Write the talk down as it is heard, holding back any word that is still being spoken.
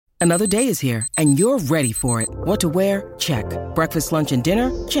Another day is here, and you're ready for it. What to wear? Check. Breakfast, lunch, and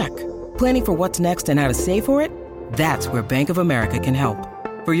dinner? Check. Planning for what's next and how to save for it? That's where Bank of America can help.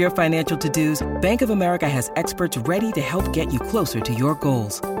 For your financial to-dos, Bank of America has experts ready to help get you closer to your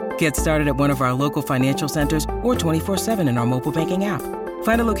goals. Get started at one of our local financial centers or 24/7 in our mobile banking app.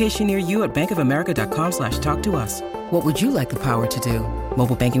 Find a location near you at bankofamerica.com/talktous. What would you like the power to do?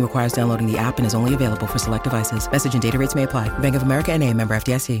 Mobile banking requires downloading the app and is only available for select devices. Message and data rates may apply. Bank of America N.A., member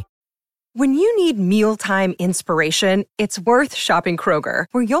FDIC. When you need mealtime inspiration, it's worth shopping Kroger,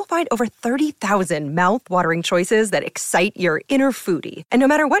 where you'll find over 30,000 mouth-watering choices that excite your inner foodie. And no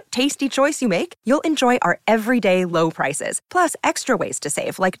matter what tasty choice you make, you'll enjoy our everyday low prices, plus extra ways to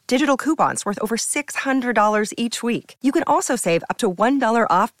save, like digital coupons worth over $600 each week. You can also save up to $1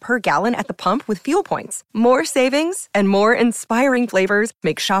 off per gallon at the pump with fuel points. More savings and more inspiring flavors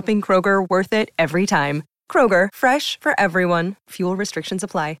make shopping Kroger worth it every time. Kroger, fresh for everyone. Fuel restrictions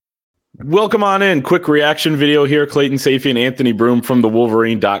apply. Welcome on in. Quick reaction video here. Clayton Sayfie and Anthony Broom from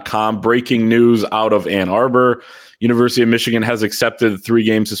thewolverine.com. Breaking news out of Ann Arbor. University of Michigan has accepted a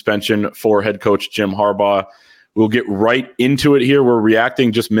 3-game suspension for head coach Jim Harbaugh. We'll get right into it here. We're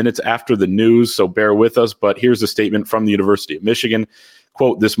reacting just minutes after the news, so bear with us. But here's a statement from the University of Michigan.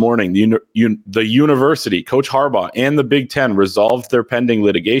 Quote, this morning, the university, Coach Harbaugh, and the Big Ten resolved their pending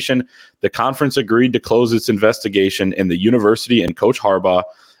litigation. The conference agreed to close its investigation, and the university and Coach Harbaugh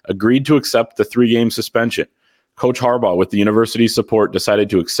agreed to accept the 3-game suspension. Coach Harbaugh, with the university's support, decided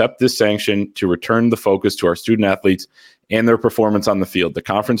to accept this sanction to return the focus to our student athletes and their performance on the field. The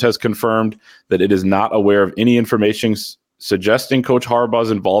conference has confirmed that it is not aware of any information suggesting Coach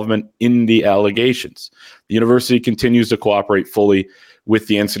Harbaugh's involvement in the allegations. The university continues to cooperate fully with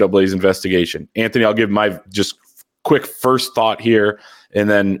the NCAA's investigation. Anthony, I'll give my just quick first thought here, and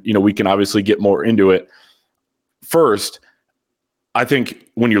then we can obviously get more into it. First, I think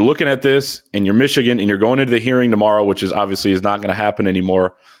when you're looking at this and you're Michigan and you're going into the hearing tomorrow, which is obviously is not going to happen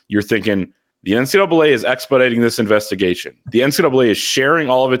anymore, you're thinking the NCAA is expediting this investigation. The NCAA is sharing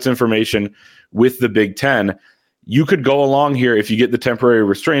all of its information with the Big Ten. You could go along here if you get the temporary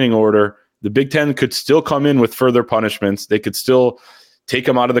restraining order. The Big Ten could still come in with further punishments. They could still take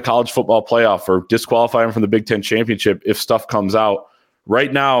them out of the college football playoff or disqualify them from the Big Ten championship if stuff comes out.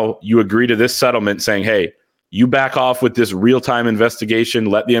 Right now, you agree to this settlement saying, hey, you back off with this real-time investigation.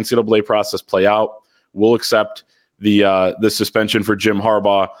 Let the NCAA process play out. We'll accept the suspension for Jim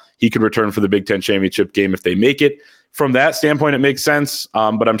Harbaugh. He could return for the Big Ten championship game if they make it. From that standpoint, it makes sense.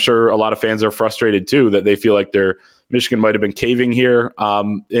 But I'm sure a lot of fans are frustrated too that they feel like Michigan might have been caving here,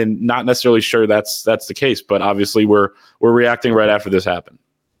 and not necessarily sure that's the case. But obviously, we're reacting right after this happened.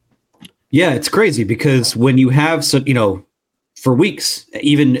 Yeah, it's crazy because when you have for weeks,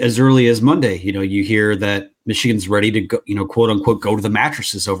 even as early as Monday, you hear that Michigan's ready to go, quote unquote, go to the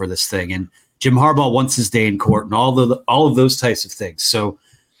mattresses over this thing. And Jim Harbaugh wants his day in court and all of those types of things. So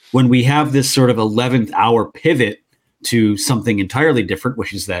when we have this sort of 11th hour pivot to something entirely different,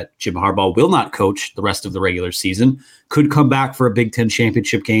 which is that Jim Harbaugh will not coach the rest of the regular season, could come back for a Big Ten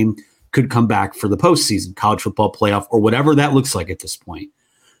championship game, could come back for the postseason, college football playoff, or whatever that looks like at this point.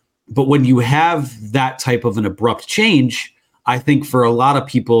 But when you have that type of an abrupt change, I think for a lot of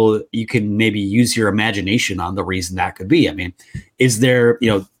people, you can maybe use your imagination on the reason that could be. I mean, is there,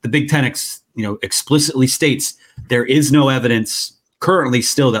 the Big Ten, explicitly states there is no evidence currently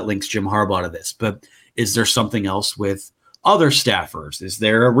still that links Jim Harbaugh to this, but is there something else with other staffers? Is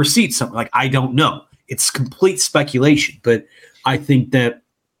there a receipt? Something like, I don't know. It's complete speculation, but I think that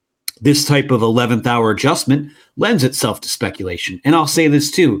this type of 11th hour adjustment lends itself to speculation. And I'll say this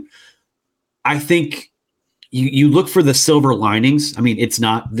too. I think you look for the silver linings. I mean,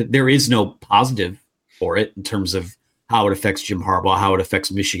 there is no positive for it in terms of how it affects Jim Harbaugh, how it affects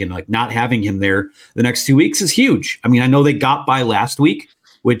Michigan. Like not having him there the next 2 weeks is huge. I mean, I know they got by last week,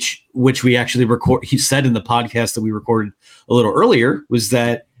 which we actually he said in the podcast that we recorded a little earlier was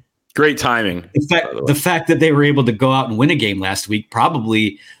that great timing. The fact that they were able to go out and win a game last week,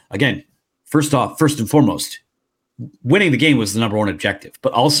 probably, again, first and foremost, winning the game was the number one objective,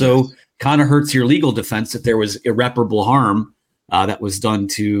 but also kind of hurts your legal defense if there was irreparable harm that was done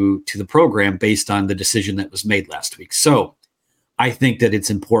to the program based on the decision that was made last week. So I think that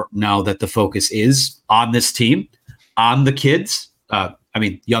it's important now that the focus is on this team, on the kids.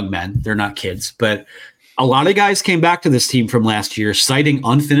 Young men, they're not kids, but a lot of guys came back to this team from last year citing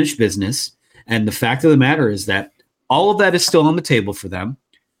unfinished business. And the fact of the matter is that all of that is still on the table for them.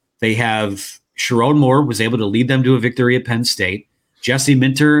 They have Sharon Moore was able to lead them to a victory at Penn State. Jesse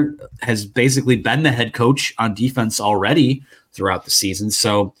Minter has basically been the head coach on defense already throughout the season.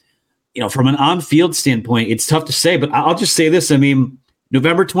 So, from an on-field standpoint, it's tough to say, but I'll just say this. I mean,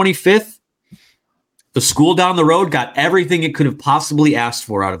 November 25th, the school down the road got everything it could have possibly asked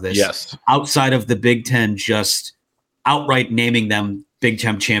for out of this. Yes. Outside of the Big Ten just outright naming them Big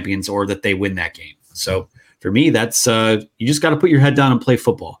Ten champions or that they win that game. So for me, that's you just got to put your head down and play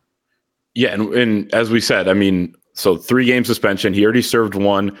football. Yeah, and as we said, I mean, so 3-game suspension. He already served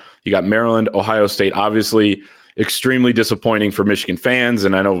 1. You got Maryland, Ohio State. Obviously, extremely disappointing for Michigan fans.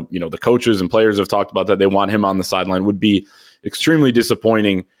 And I know, the coaches and players have talked about that. They want him on the sideline. Would be extremely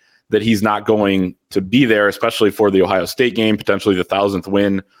disappointing that he's not going to be there, especially for the Ohio State game, potentially the 1,000th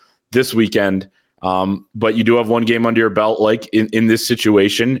win this weekend. But you do have 1 game under your belt, like in this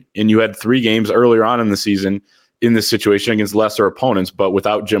situation, and you had 3 games earlier on in the season in this situation against lesser opponents, but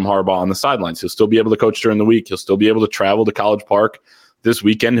without Jim Harbaugh on the sidelines. He'll still be able to coach during the week. He'll still be able to travel to College Park this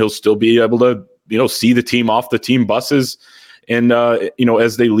weekend. He'll still be able to, see the team off the team buses and,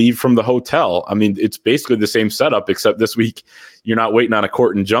 as they leave from the hotel. I mean, it's basically the same setup, except this week you're not waiting on a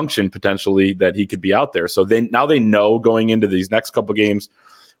court injunction potentially that he could be out there. So now they know going into these next couple games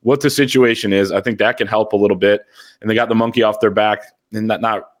what the situation is. I think that can help a little bit. And they got the monkey off their back, and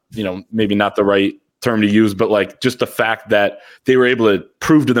not maybe not the right term to use, but like just the fact that they were able to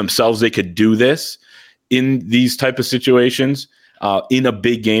prove to themselves they could do this in these type of situations, in a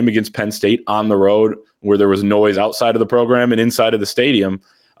big game against Penn State on the road where there was noise outside of the program and inside of the stadium.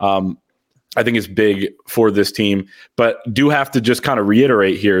 I think it's big for this team, but do have to just kind of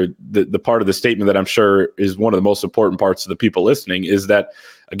reiterate here the part of the statement that I'm sure is one of the most important parts to the people listening is that,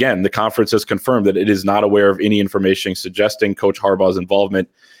 again, the conference has confirmed that it is not aware of any information suggesting Coach Harbaugh's involvement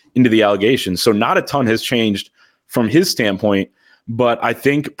into the allegations. So not a ton has changed from his standpoint, but I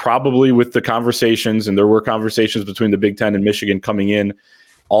think probably with the conversations, and there were conversations between the Big Ten and Michigan coming in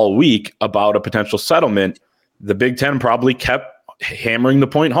all week about a potential settlement, the Big Ten probably kept hammering the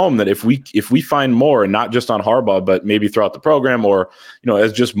point home that if we find more, and not just on Harbaugh, but maybe throughout the program, or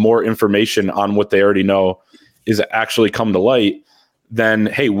as just more information on what they already know is actually come to light, then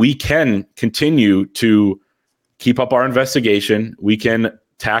hey, we can continue to keep up our investigation. We can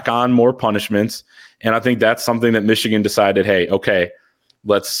tack on more punishments, and I think that's something that Michigan decided. Hey, okay,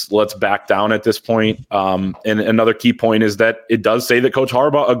 let's back down at this point. And another key point is that it does say that Coach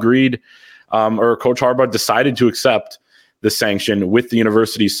Harbaugh agreed, or Coach Harbaugh decided to accept the sanction with the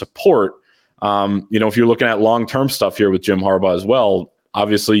university's support. If you're looking at long-term stuff here with Jim Harbaugh as well,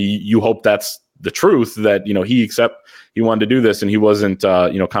 obviously you hope that's the truth, that, he wanted to do this and he wasn't,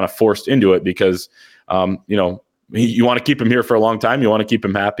 kind of forced into it, because, you want to keep him here for a long time. You want to keep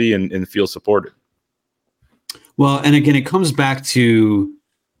him happy and feel supported. Well, and again, it comes back to,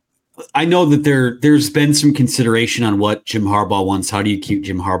 I know that there's been some consideration on what Jim Harbaugh wants. How do you keep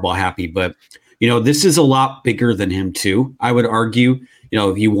Jim Harbaugh happy? But this is a lot bigger than him too. I would argue,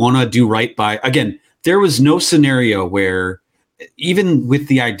 if you want to do right by, again, there was no scenario where, even with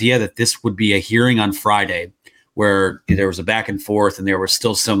the idea that this would be a hearing on Friday, where there was a back and forth and there was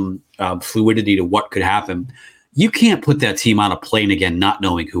still some fluidity to what could happen, you can't put that team on a plane again, not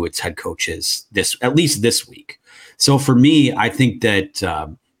knowing who its head coach is at least this week. So for me, I think that,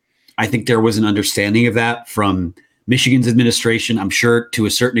 I think there was an understanding of that from Michigan's administration. I'm sure to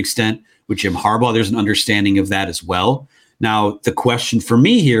a certain extent with Jim Harbaugh, there's an understanding of that as well. Now, the question for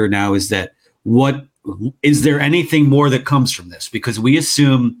me here now is that is there anything more that comes from this? Because we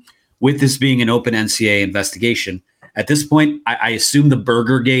assume, with this being an open NCAA investigation, at this point, I assume the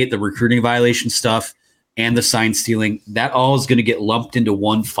Burgergate, the recruiting violation stuff, and the sign stealing, that all is going to get lumped into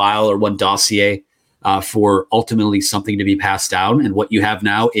one file or one dossier for ultimately something to be passed down. And what you have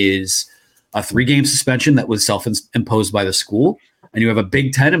now is a 3-game suspension that was self-imposed by the school, and you have a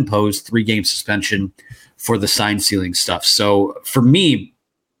Big Ten imposed 3-game suspension for the sign stealing stuff. So for me,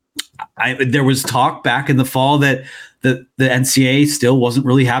 there was talk back in the fall that the NCAA still wasn't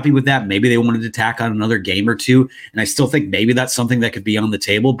really happy with that. Maybe they wanted to tack on another game or two. And I still think maybe that's something that could be on the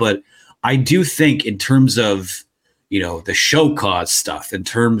table. But I do think in terms of, the show cause stuff, in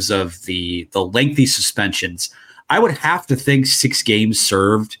terms of the lengthy suspensions, I would have to think 6 games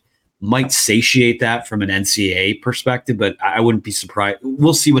served might satiate that from an NCAA perspective, but I wouldn't be surprised.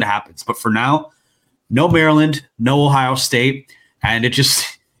 We'll see what happens. But for now, no Maryland, no Ohio State. And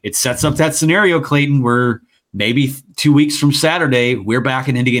it sets up that scenario, Clayton, where maybe 2 weeks from Saturday, we're back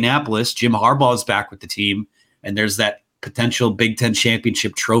in Indianapolis. Jim Harbaugh is back with the team, and there's that potential Big Ten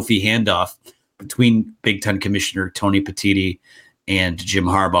championship trophy handoff between Big Ten Commissioner Tony Petitti and Jim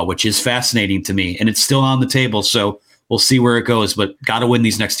Harbaugh, which is fascinating to me. And it's still on the table, so we'll see where it goes, but got to win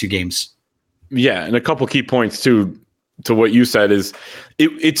these next 2 games. Yeah, and a couple key points to what you said is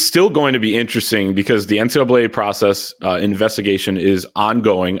it's still going to be interesting because the NCAA process investigation is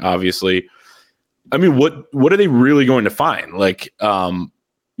ongoing, obviously. I mean, what are they really going to find? Like, and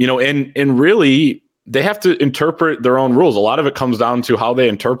really they have to interpret their own rules. A lot of it comes down to how they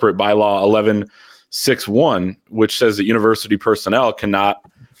interpret bylaw 1161, which says that university personnel cannot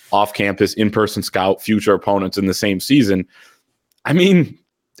off-campus in-person scout future opponents in the same season. I mean,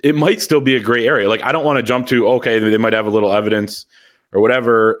 it might still be a gray area. Like, I don't want to jump to, okay, they might have a little evidence or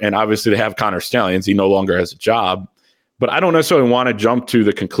whatever. And obviously they have Connor Stallions. He no longer has a job, but I don't necessarily want to jump to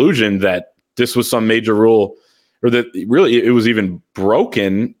the conclusion that this was some major rule or that really it was even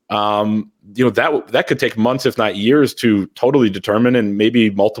broken. That could take months, if not years, to totally determine, and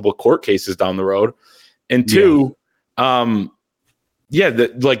maybe multiple court cases down the road. And two, the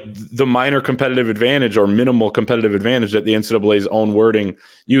minor competitive advantage or minimal competitive advantage that the NCAA's own wording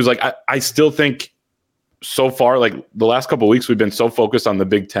use. Like, I still think so far, like the last couple of weeks, we've been so focused on the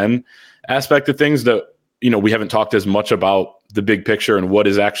Big Ten aspect of things that, we haven't talked as much about the big picture and what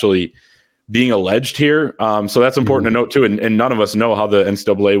is actually being alleged here. So that's important to note too. And none of us know how the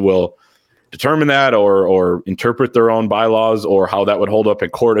NCAA will determine that or interpret their own bylaws or how that would hold up in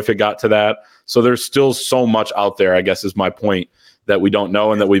court if it got to that. So there's still so much out there, I guess, is my point, that we don't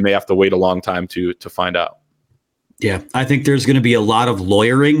know and that we may have to wait a long time to find out. Yeah, I think there's going to be a lot of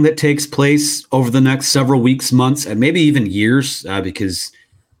lawyering that takes place over the next several weeks, months, and maybe even years, because,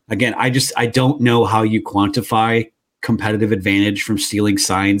 again, I don't know how you quantify competitive advantage from stealing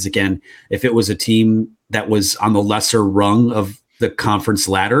signs. Again, if it was a team that was on the lesser rung of the conference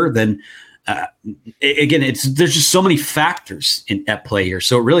ladder, then again, there's just so many factors at play here.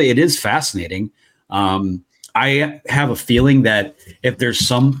 So it is fascinating. I have a feeling that if there's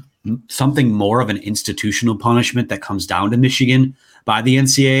something more of an institutional punishment that comes down to Michigan by the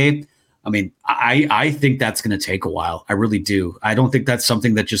NCAA, I mean, I think that's going to take a while. I really do. I don't think that's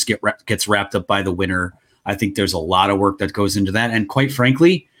something that just gets wrapped up by the winner. I think there's a lot of work that goes into that. And quite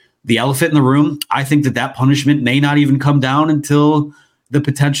frankly, the elephant in the room, I think that punishment may not even come down until the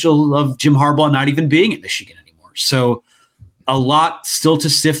potential of Jim Harbaugh not even being at Michigan anymore. So a lot still to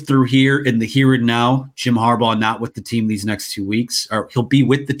sift through here in the here and now. Jim Harbaugh not with the team these next 2 weeks, or he'll be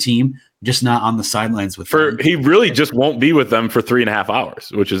with the team, just not on the sidelines with them. He really just won't be with them for 3.5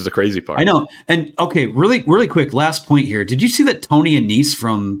 hours, which is the crazy part. I know. And okay, really quick, last point here. Did you see that Tony Annese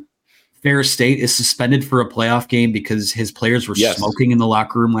from Ferris State is suspended for a playoff game because his players were smoking in the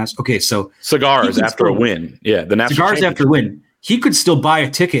locker room last? Okay, so cigars after a win. Yeah, the national cigars after a win. He could still buy a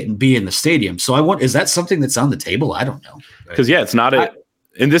ticket and be in the stadium. So is that something that's on the table? I don't know. Because it's not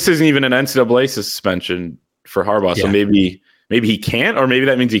and this isn't even an NCAA suspension for Harbaugh. So maybe he can't, or maybe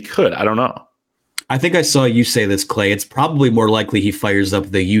that means he could. I don't know. I think I saw you say this, Clay. It's probably more likely he fires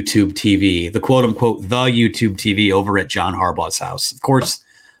up the YouTube TV, the quote unquote, the YouTube TV over at John Harbaugh's house. Of course,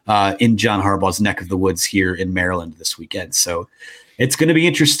 in John Harbaugh's neck of the woods here in Maryland this weekend. So it's going to be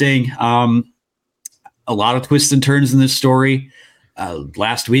interesting. A lot of twists and turns in this story.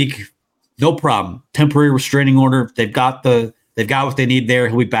 Last week, no problem. Temporary restraining order. They've got what they need there.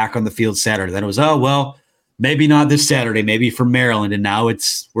 He'll be back on the field Saturday. Then it was, maybe not this Saturday, maybe for Maryland. And now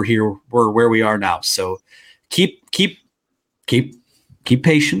we're where we are now. So keep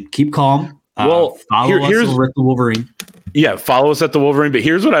patient, keep calm. Follow us over at the Wolverine. Yeah, follow us at the Wolverine. But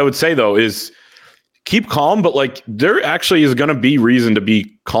here's what I would say though is keep calm, but like there actually is going to be reason to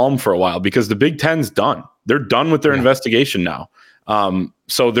be calm for a while because the Big Ten's done. They're done with their investigation now.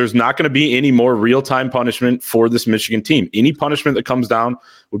 So there's not going to be any more real-time punishment for this Michigan team. Any punishment that comes down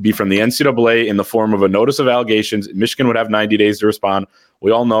would be from the NCAA in the form of a notice of allegations. Michigan would have 90 days to respond.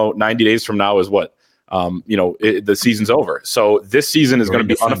 We all know 90 days from now is what? The season's over. So this season is going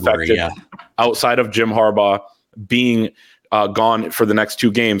to be unaffected outside of Jim Harbaugh being gone for the next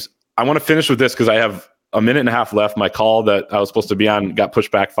 2 games. I want to finish with this because I have a minute and a half left. My call that I was supposed to be on got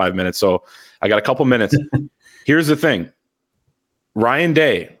pushed back 5 minutes. So I got a couple minutes. Here's the thing. Ryan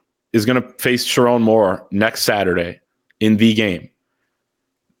Day is going to face Sharon Moore next Saturday in the game.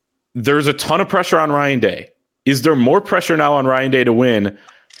 There's a ton of pressure on Ryan Day. Is there more pressure now on Ryan Day to win?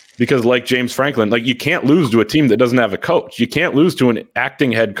 Because like James Franklin, like you can't lose to a team that doesn't have a coach. You can't lose to an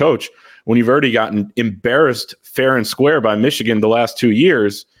acting head coach when you've already gotten embarrassed fair and square by Michigan the last 2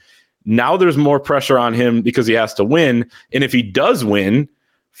 years. Now there's more pressure on him because he has to win. And if he does win,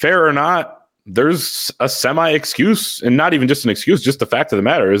 fair or not, there's a semi-excuse, and not even just an excuse, just the fact of the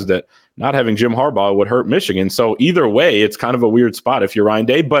matter is that not having Jim Harbaugh would hurt Michigan. So either way, it's kind of a weird spot if you're Ryan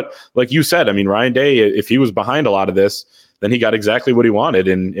Day. But like you said, I mean, Ryan Day, if he was behind a lot of this, then he got exactly what he wanted.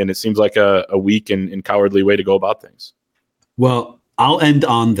 And it seems like a weak and cowardly way to go about things. Well, I'll end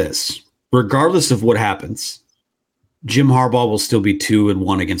on this. Regardless of what happens, Jim Harbaugh will still be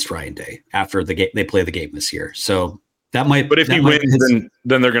 2-1 against Ryan Day after they play the game this year. So That might. But if he wins,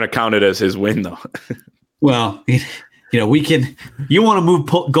 then they're going to count it as his win, though. Well, we can. You want to move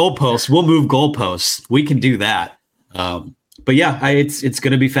goalposts? We'll move goalposts. We can do that. But yeah, it's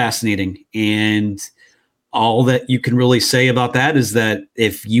going to be fascinating, and all that you can really say about that is that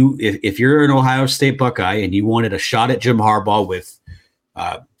if you're an Ohio State Buckeye and you wanted a shot at Jim Harbaugh with,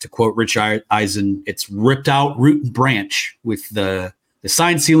 to quote Rich Eisen, it's ripped out root and branch with the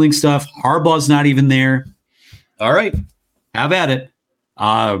sign sealing stuff. Harbaugh's not even there. All right, have at it.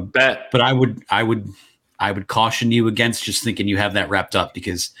 But I would caution you against just thinking you have that wrapped up,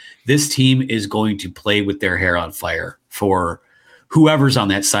 because this team is going to play with their hair on fire for whoever's on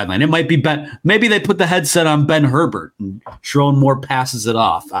that sideline. It might be Ben. Maybe they put the headset on Ben Herbert and Sherrone Moore passes it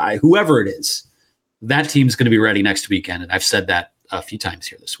off. Whoever it is, that team's going to be ready next weekend. And I've said that a few times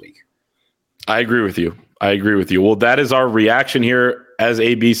here this week. I agree with you. Well, that is our reaction here. As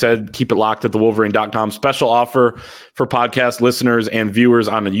AB said, keep it locked at thewolverine.com. Special offer for podcast listeners and viewers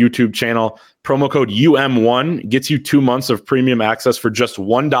on the YouTube channel. Promo code UM1 gets you 2 months of premium access for just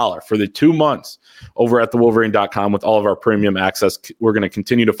 $1 for the 2 months over at thewolverine.com with all of our premium access. We're going to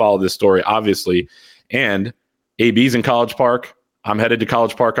continue to follow this story, obviously. And AB's in College Park. I'm headed to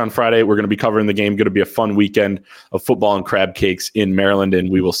College Park on Friday. We're going to be covering the game. Going to be a fun weekend of football and crab cakes in Maryland, and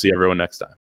we will see everyone next time.